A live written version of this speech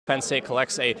Penn State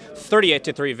collects a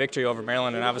 38-3 victory over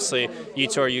Maryland, and obviously,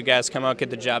 Yetur, you guys come out, get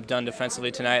the job done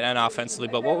defensively tonight and offensively,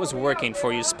 but what was working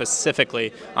for you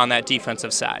specifically on that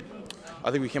defensive side?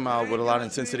 I think we came out with a lot of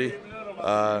intensity.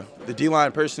 The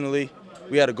D-line, personally,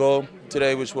 we had a goal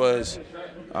today, which was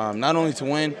not only to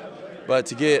win, but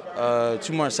to get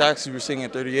 2 more sacks. We were sitting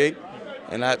at 38,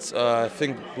 and that's, I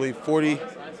believe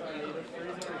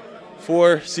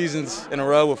 44 seasons in a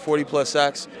row with 40-plus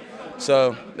sacks.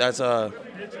 So that's a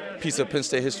piece of Penn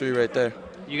State history right there.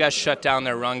 You guys shut down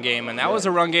their run game, and that was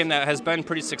a run game that has been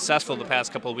pretty successful the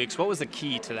past couple of weeks. What was the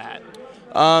key to that?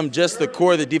 Just the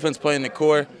core, the defense playing the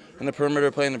core, and the perimeter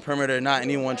playing the perimeter, not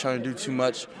anyone trying to do too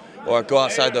much or go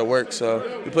outside their work.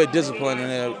 So we played discipline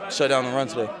and shut down the run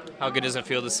today. How good does it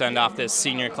feel to send off this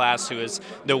senior class who is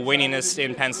the winningest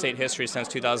in Penn State history since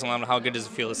 2011? How good does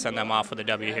it feel to send them off with a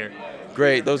W here?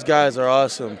 Great. Those guys are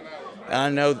awesome. And I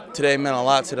know today meant a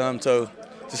lot to them. So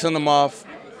to send them off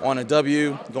on a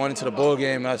W going into the bowl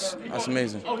game, that's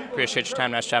amazing. Appreciate your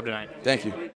time. Nice job tonight. Thank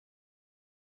you.